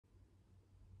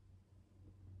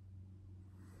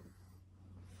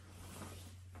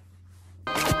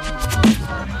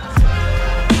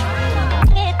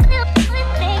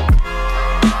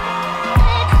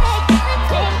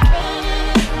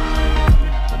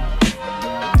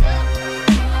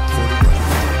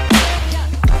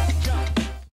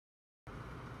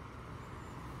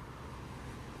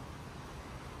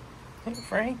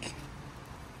Frank?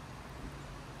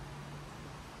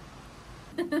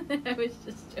 I was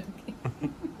just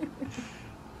joking.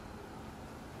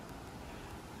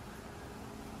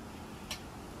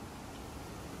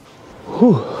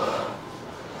 Whew.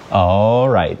 All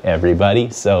right, everybody.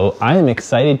 So I am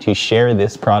excited to share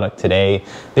this product today.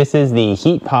 This is the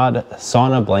HeatPod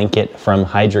Sauna Blanket from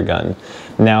Hydragun.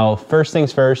 Now, first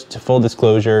things first, full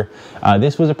disclosure,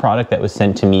 this was a product that was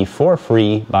sent to me for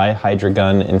free by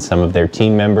Hydragun and some of their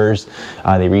team members.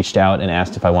 They reached out and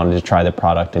asked if I wanted to try the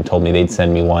product and told me they'd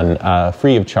send me one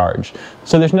free of charge.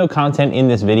 So there's no content in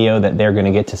this video that they're going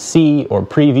to get to see or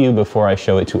preview before I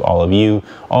show it to all of you.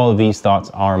 All of these thoughts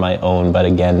are my own, but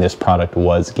again, this product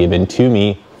was given to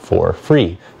me for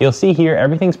free. You'll see here,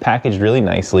 everything's packaged really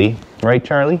nicely, right,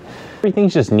 Charlie?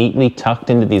 Everything's just neatly tucked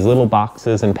into these little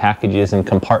boxes and packages and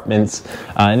compartments,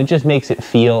 and it just makes it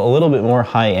feel a little bit more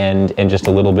high-end and just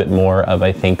a little bit more of,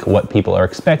 I think, what people are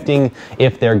expecting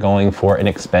if they're going for an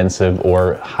expensive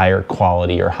or higher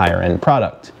quality or higher-end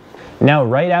product. Now,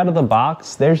 right out of the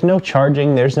box, there's no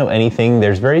charging, there's no anything,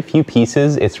 there's very few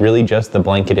pieces. It's really just the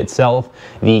blanket itself,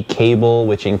 the cable,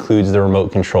 which includes the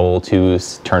remote control to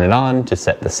turn it on, to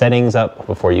set the settings up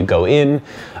before you go in,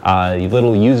 the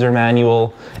little user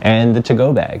manual, and the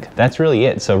to-go bag. That's really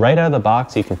it. So right out of the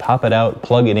box, you can pop it out,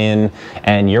 plug it in,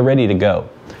 and you're ready to go.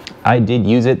 I did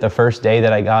use it the first day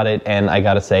that I got it, and I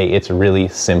gotta say, it's really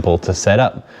simple to set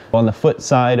up. On the foot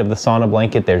side of the sauna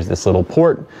blanket, there's this little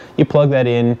port. You plug that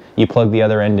in, you plug the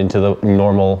other end into the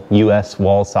normal US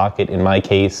wall socket in my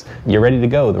case. You're ready to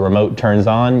go. The remote turns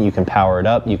on, you can power it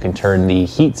up, you can turn the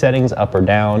heat settings up or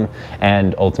down,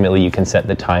 and ultimately you can set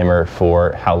the timer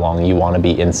for how long you wanna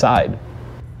be inside.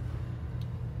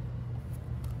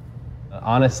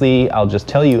 Honestly, I'll just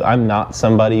tell you, I'm not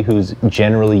somebody who's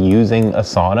generally using a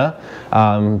sauna.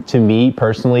 To me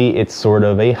personally, it's sort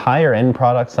of a higher end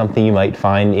product, something you might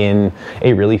find in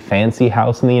a really fancy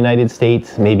house in the United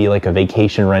States, maybe like a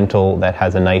vacation rental that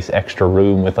has a nice extra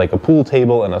room with like a pool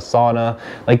table and a sauna.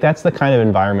 Like that's the kind of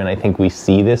environment I think we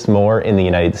see this more in the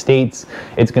United States.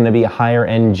 It's going to be a higher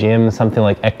end gym, something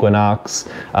like Equinox,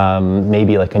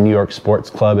 maybe like a New York sports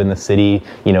club in the city,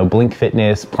 you know, Blink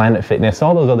Fitness, Planet Fitness,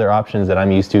 all those other options that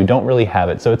I'm used to don't really have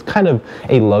it. So it's kind of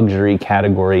a luxury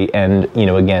category, and you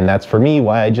know, again, that's for me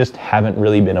why I just haven't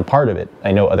really been a part of it.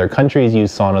 I know other countries use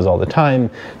saunas all the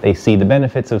time. They see the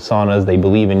benefits of saunas. They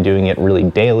believe in doing it really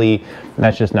daily.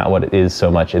 That's just not what it is so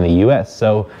much in the US.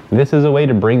 So this is a way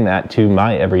to bring that to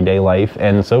my everyday life,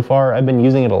 and so far I've been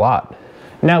using it a lot.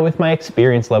 Now, with my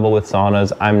experience level with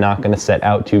saunas, I'm not going to set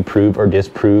out to prove or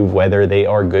disprove whether they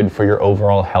are good for your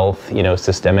overall health, you know,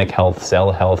 systemic health,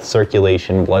 cell health,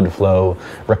 circulation, blood flow,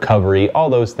 recovery, all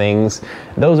those things.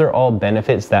 Those are all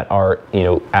benefits that are, you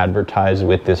know, advertised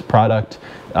with this product.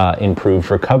 Improved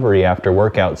recovery after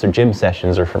workouts or gym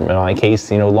sessions, or in my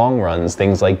case, you know, long runs,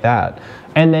 things like that.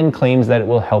 And then claims that it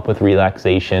will help with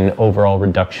relaxation, overall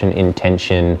reduction in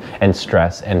tension and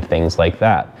stress and things like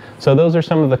that. So those are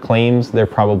some of the claims. They're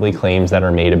probably claims that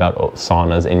are made about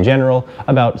saunas in general,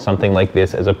 about something like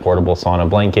this as a portable sauna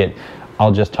blanket.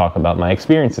 I'll just talk about my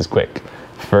experiences quick.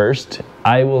 First,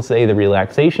 I will say the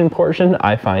relaxation portion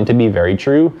I find to be very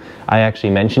true. I actually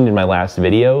mentioned in my last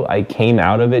video, I came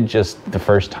out of it just the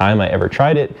first time I ever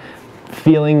tried it,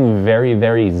 feeling very,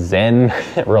 very zen,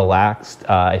 relaxed.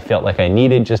 I felt like I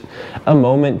needed just a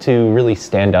moment to really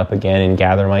stand up again and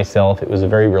gather myself. It was a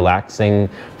very relaxing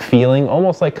feeling,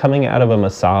 almost like coming out of a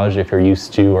massage if you're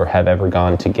used to or have ever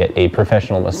gone to get a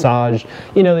professional massage.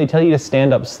 You know, they tell you to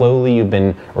stand up slowly. You've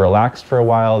been relaxed for a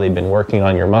while. They've been working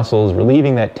on your muscles,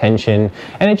 relieving that tension,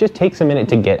 and it just takes a minute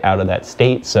to get out of that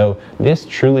state. So this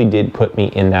truly did put me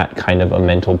in that kind of a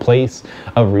mental place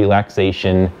of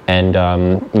relaxation, and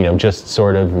you know, just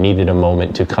sort of needed a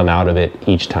moment to come out of it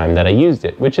each time that I used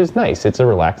it, which is nice. It's a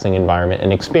relaxing environment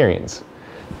and experience.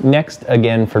 Next,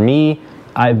 again, for me,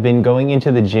 I've been going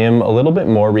into the gym a little bit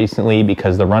more recently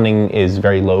because the running is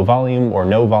very low volume or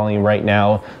no volume right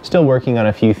now. Still working on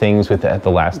a few things with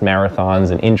the last marathons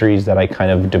and injuries that I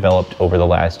kind of developed over the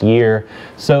last year.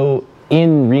 So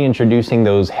in reintroducing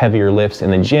those heavier lifts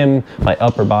in the gym, my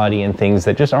upper body and things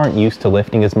that just aren't used to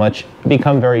lifting as much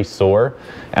become very sore.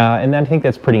 And I think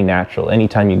that's pretty natural.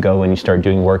 Anytime you go and you start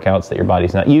doing workouts that your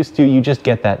body's not used to, you just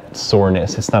get that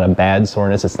soreness. It's not a bad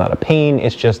soreness, it's not a pain,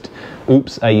 it's just,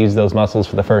 oops, I used those muscles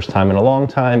for the first time in a long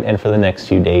time, and for the next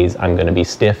few days I'm gonna be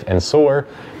stiff and sore.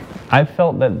 I've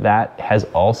felt that that has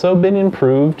also been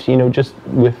improved, you know, just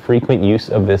with frequent use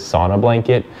of this sauna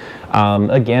blanket.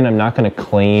 Again, I'm not going to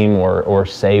claim or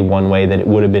say one way that it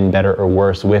would have been better or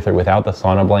worse with or without the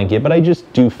sauna blanket, but I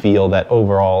just do feel that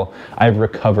overall I've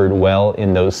recovered well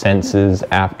in those senses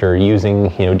after using,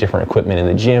 different equipment in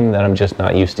the gym that I'm just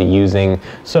not used to using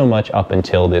so much up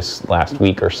until this last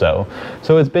week or so.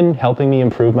 So it's been helping me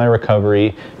improve my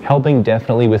recovery, helping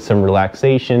definitely with some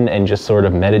relaxation and just sort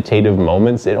of meditative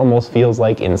moments. It almost feels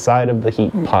like inside of the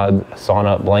HeatPod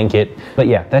Sauna Blanket. But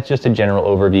yeah, that's just a general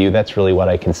overview. That's really what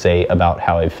I can say about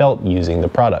how I felt using the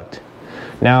product.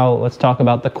 Now let's talk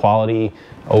about the quality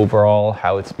overall,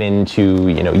 how it's been to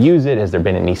use it. Has there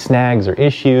been any snags or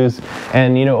issues?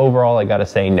 And overall, I gotta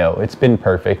say no, it's been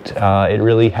perfect. It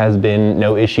really has been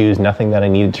no issues, nothing that I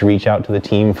needed to reach out to the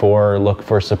team for or look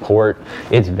for support.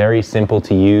 It's very simple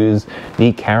to use.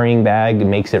 The carrying bag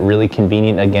makes it really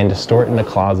convenient, again, to store it in the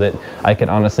closet. I could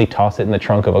honestly toss it in the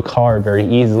trunk of a car very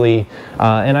easily,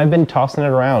 and I've been tossing it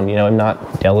around. I'm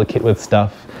not delicate with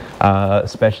stuff.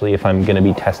 Especially if I'm going to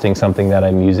be testing something that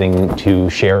I'm using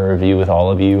to share a review with all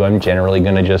of you. I'm generally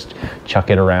going to just chuck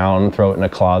it around, throw it in a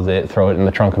closet, throw it in the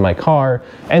trunk of my car,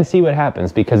 and see what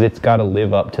happens, because it's got to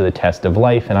live up to the test of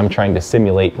life, and I'm trying to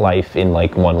simulate life in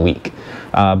like 1 week.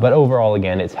 But overall,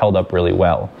 again, it's held up really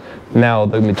well. Now,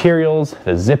 the materials,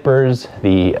 the zippers,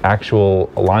 the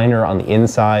actual liner on the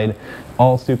inside,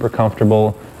 all super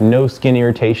comfortable, no skin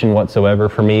irritation whatsoever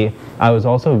for me. I was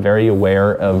also very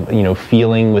aware of,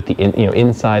 feeling with the,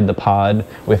 inside the pod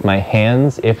with my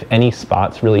hands, if any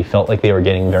spots really felt like they were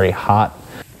getting very hot.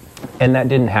 And that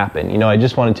didn't happen. I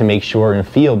just wanted to make sure and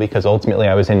feel, because ultimately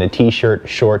I was in a t-shirt,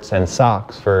 shorts, and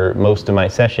socks for most of my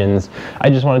sessions. I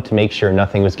just wanted to make sure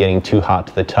nothing was getting too hot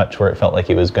to the touch where it felt like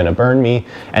it was going to burn me,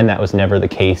 and that was never the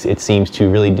case. It seems to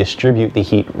really distribute the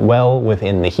heat well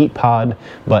within the heat pod,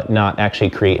 but not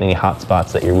actually create any hot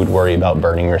spots that you would worry about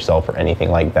burning yourself or anything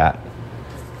like that.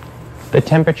 The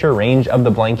temperature range of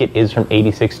the blanket is from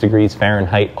 86 degrees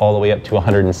Fahrenheit all the way up to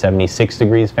 176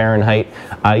 degrees Fahrenheit.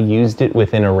 I used it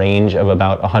within a range of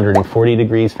about 140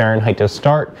 degrees Fahrenheit to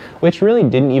start, which really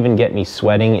didn't even get me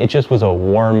sweating. It just was a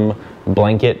warm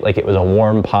blanket, like it was a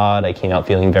warm pod. I came out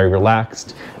feeling very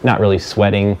relaxed, not really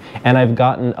sweating, and I've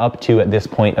gotten up to, at this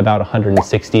point, about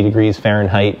 160 degrees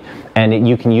Fahrenheit, and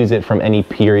you can use it from any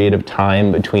period of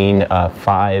time between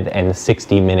 5 and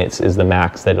 60 minutes is the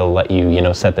max that it'll let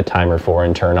you, set the timer for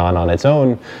and turn on its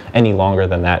own. Any longer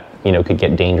than that, could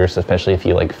get dangerous, especially if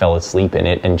you fell asleep in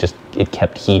it and just it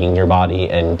kept heating your body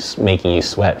and making you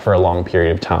sweat for a long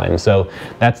period of time. So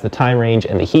that's the time range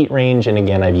and the heat range. And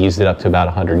again, I've used it up to about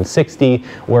 160,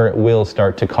 where it will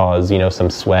start to cause, some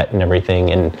sweat and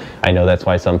everything. And I know that's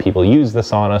why some people use the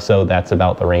sauna. So that's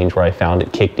about the range where I found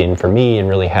it kicked in for me and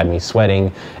really had me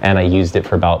sweating. And I used it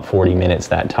for about 40 minutes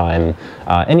that time.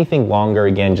 Anything longer,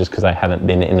 again, just because I haven't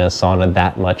been in a sauna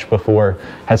that much before,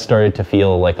 has started to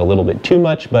feel like a little bit too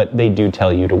much, but they do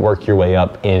tell you to work your way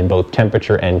up in both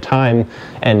temperature and time,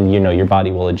 and your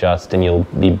body will adjust and you'll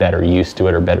be better used to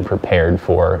it or better prepared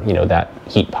for that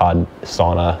heat pod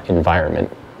sauna environment.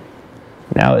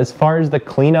 Now, as far as the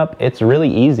cleanup, it's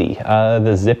really easy.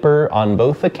 The zipper on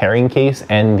both the carrying case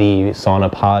and the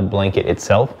sauna pod blanket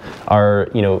itself are,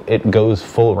 it goes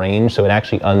full range, so it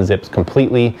actually unzips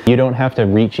completely. You don't have to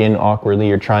reach in awkwardly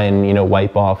or try and,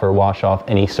 wipe off or wash off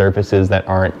any surfaces that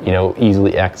aren't,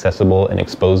 easily accessible and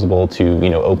exposable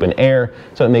to, open air.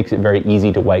 So it makes it very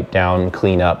easy to wipe down,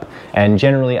 clean up. And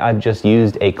generally, I've just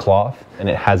used a cloth, and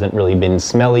it hasn't really been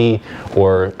smelly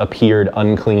or appeared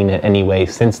unclean in any way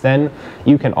since then.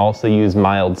 You can also use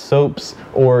mild soaps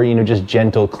or, just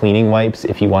gentle cleaning wipes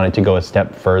if you wanted to go a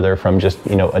step further from just,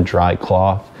 a dry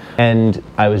cloth. And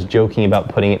I was joking about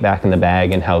putting it back in the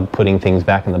bag and how putting things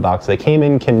back in the box they came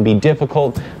in can be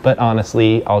difficult, but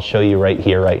honestly, I'll show you right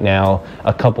here, right now,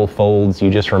 a couple folds. You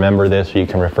just remember this, or you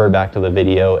can refer back to the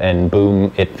video, and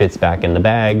boom, it fits back in the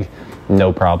bag.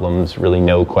 No problems, really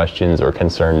no questions or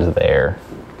concerns there.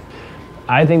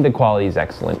 I think the quality is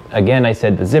excellent. Again, I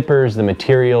said the zippers, the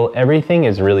material, everything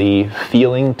is really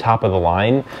feeling top of the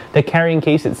line. The carrying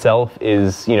case itself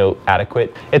is,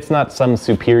 adequate. It's not some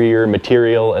superior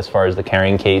material as far as the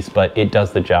carrying case, but it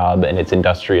does the job, and it's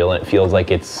industrial, and it feels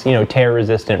like it's, tear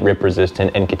resistant, rip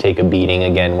resistant, and could take a beating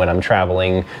again when I'm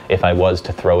traveling if I was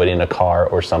to throw it in a car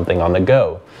or something on the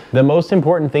go. The most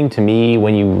important thing to me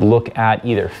when you look at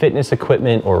either fitness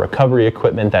equipment or recovery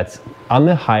equipment that's on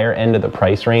the higher end of the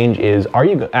price range is, are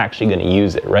you actually going to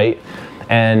use it, right?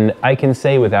 And I can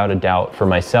say without a doubt for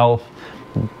myself,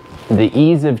 the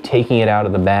ease of taking it out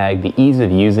of the bag, the ease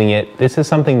of using it, this is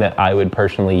something that I would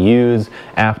personally use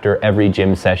after every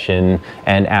gym session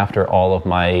and after all of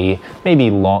my maybe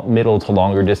middle to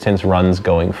longer distance runs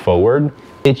going forward.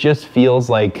 It just feels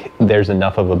like there's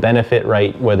enough of a benefit,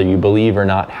 right? Whether you believe or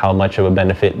not how much of a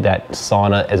benefit that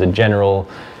sauna as a general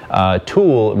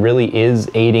tool really is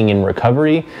aiding in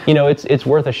recovery, you know, it's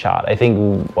worth a shot. I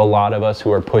think a lot of us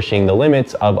who are pushing the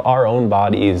limits of our own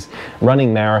bodies,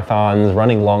 running marathons,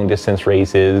 running long distance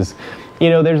races, you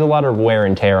know, there's a lot of wear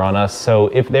and tear on us. So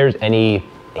if there's any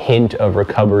hint of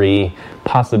recovery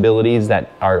possibilities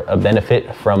that are a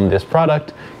benefit from this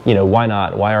product, you know, why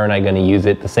not? Why aren't I going to use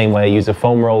it the same way I use a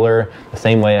foam roller, the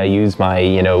same way I use my,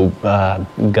 you know,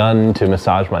 gun to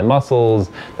massage my muscles,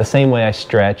 the same way I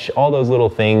stretch, all those little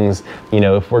things. You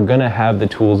know, if we're going to have the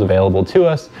tools available to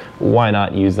us, why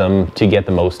not use them to get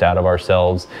the most out of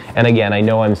ourselves? And again, I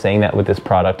know I'm saying that with this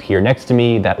product here next to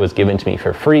me that was given to me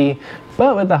for free,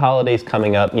 but with the holidays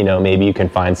coming up, you know, maybe you can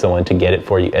find someone to get it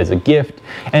for you as a gift.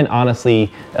 And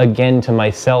honestly, again, to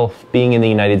myself, being in the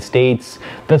United States,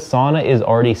 the sauna is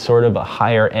already sort of a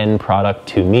higher end product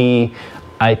to me.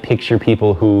 I picture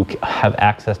people who have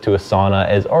access to a sauna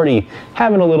as already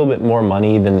having a little bit more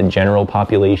money than the general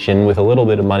population, with a little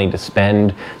bit of money to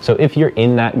spend. So if you're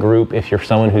in that group, if you're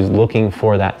someone who's looking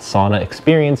for that sauna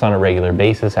experience on a regular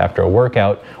basis after a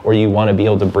workout, or you want to be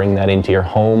able to bring that into your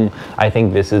home, I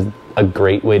think this is a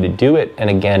great way to do it. And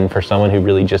again, for someone who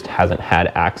really just hasn't had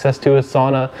access to a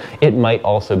sauna, it might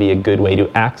also be a good way to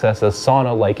access a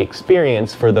sauna-like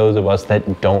experience for those of us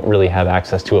that don't really have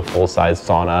access to a full-size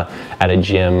sauna at a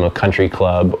gym, a country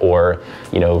club, or,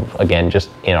 you know, again, just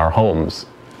in our homes.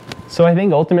 So I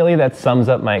think ultimately that sums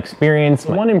up my experience.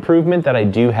 One improvement that I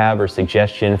do have, or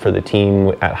suggestion for the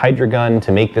team at Hydragun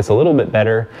to make this a little bit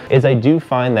better, is I do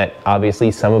find that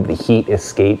obviously some of the heat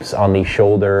escapes on the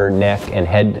shoulder, neck, and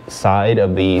head side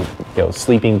of the, you know,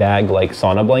 sleeping bag like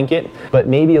sauna blanket, but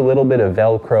maybe a little bit of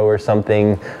Velcro or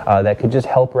something that could just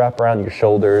help wrap around your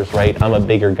shoulders, right? I'm a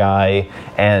bigger guy,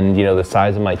 and you know, the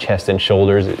size of my chest and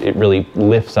shoulders, it really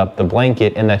lifts up the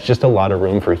blanket, and that's just a lot of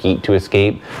room for heat to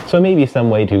escape. So maybe some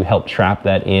way to help trap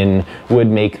that in would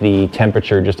make the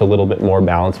temperature just a little bit more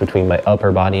balanced between my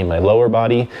upper body and my lower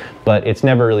body, but it's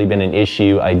never really been an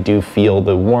issue. I do feel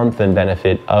the warmth and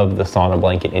benefit of the sauna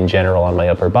blanket in general on my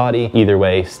upper body. Either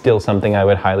way, still something I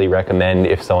would highly recommend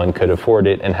if someone could afford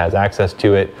it and has access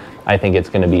to it. I think it's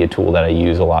going to be a tool that I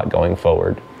use a lot going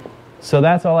forward. So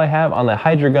that's all I have on the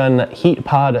Hydragun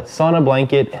HeatPod Sauna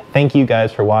Blanket. Thank you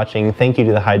guys for watching. Thank you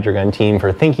to the Hydragun team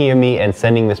for thinking of me and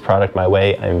sending this product my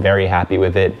way. I'm very happy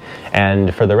with it.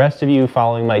 And for the rest of you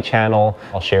following my channel,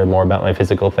 I'll share more about my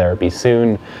physical therapy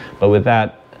soon. But with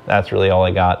that, that's really all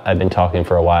I got. I've been talking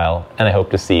for a while, and I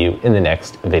hope to see you in the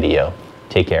next video.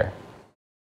 Take care.